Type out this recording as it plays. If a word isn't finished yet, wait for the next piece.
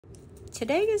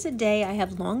Today is a day I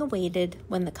have long awaited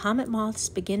when the comet moths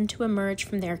begin to emerge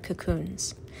from their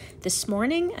cocoons. This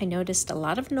morning I noticed a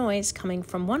lot of noise coming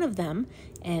from one of them,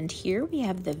 and here we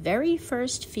have the very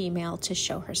first female to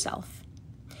show herself.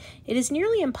 It is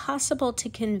nearly impossible to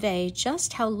convey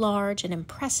just how large and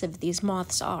impressive these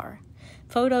moths are.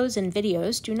 Photos and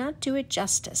videos do not do it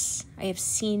justice. I have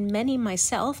seen many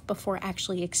myself before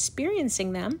actually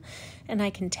experiencing them, and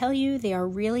I can tell you they are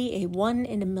really a 1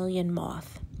 in a million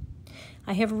moth.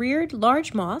 I have reared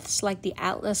large moths like the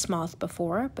Atlas moth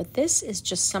before, but this is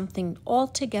just something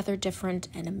altogether different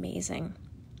and amazing.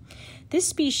 This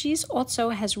species also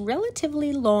has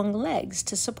relatively long legs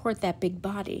to support that big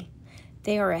body.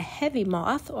 They are a heavy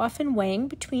moth, often weighing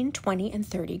between 20 and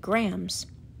 30 grams.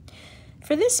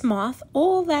 For this moth,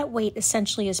 all that weight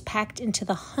essentially is packed into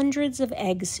the hundreds of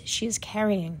eggs she is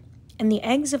carrying. And the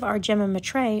eggs of Argema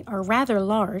Mittrei are rather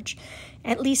large,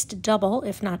 at least double,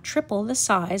 if not triple, the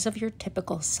size of your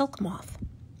typical silk moth.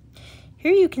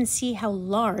 Here you can see how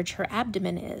large her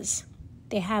abdomen is.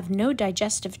 They have no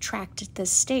digestive tract at this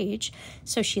stage,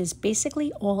 so she is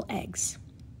basically all eggs.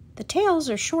 The tails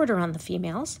are shorter on the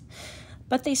females,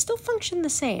 but they still function the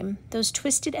same. Those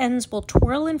twisted ends will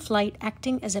twirl in flight,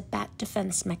 acting as a bat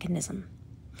defense mechanism.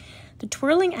 The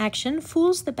twirling action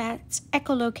fools the bat's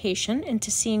echolocation into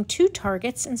seeing 2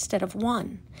 targets instead of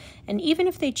 1, and even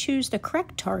if they choose the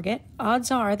correct target,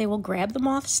 odds are they will grab the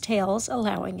moth's tails,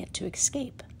 allowing it to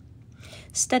escape.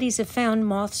 Studies have found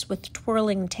moths with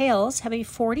twirling tails have a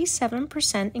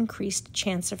 47% increased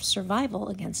chance of survival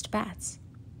against bats.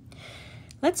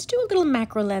 Let's do a little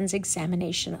macro lens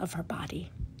examination of her body.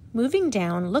 Moving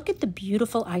down, look at the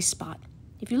beautiful eye spot.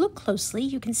 If you look closely,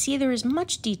 you can see there is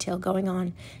much detail going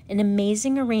on, an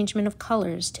amazing arrangement of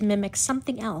colors to mimic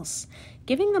something else,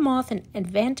 giving the moth an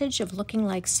advantage of looking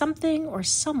like something or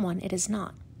someone it is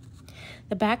not.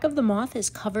 The back of the moth is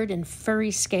covered in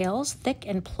furry scales, thick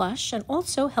and plush, and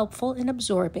also helpful in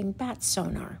absorbing bat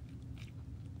sonar.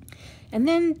 And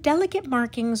then delicate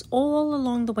markings all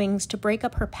along the wings to break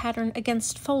up her pattern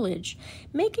against foliage,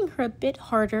 making her a bit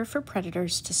harder for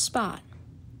predators to spot.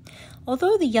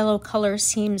 Although the yellow color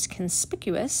seems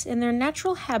conspicuous, in their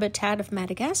natural habitat of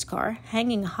Madagascar,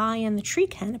 hanging high in the tree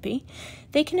canopy,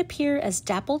 they can appear as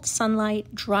dappled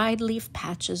sunlight, dried leaf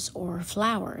patches, or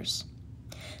flowers.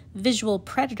 Visual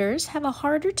predators have a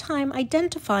harder time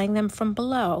identifying them from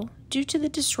below due to the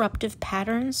disruptive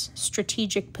patterns,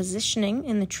 strategic positioning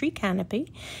in the tree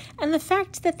canopy, and the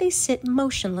fact that they sit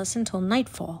motionless until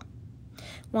nightfall.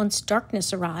 Once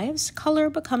darkness arrives, color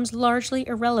becomes largely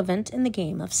irrelevant in the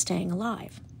game of staying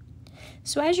alive.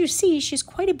 So as you see, she's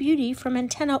quite a beauty from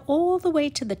antenna all the way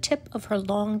to the tip of her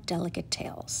long, delicate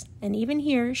tails. And even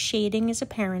here, shading is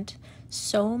apparent,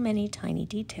 so many tiny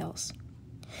details.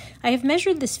 I have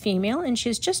measured this female, and she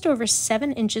is just over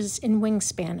 7 inches in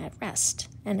wingspan at rest.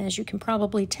 And as you can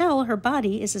probably tell, her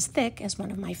body is as thick as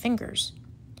one of my fingers.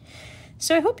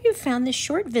 So I hope you found this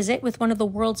short visit with one of the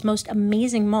world's most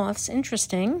amazing moths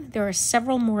interesting. There are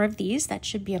several more of these that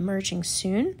should be emerging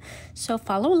soon, so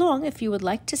follow along if you would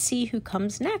like to see who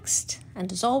comes next.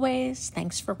 And as always,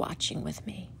 thanks for watching with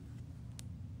me.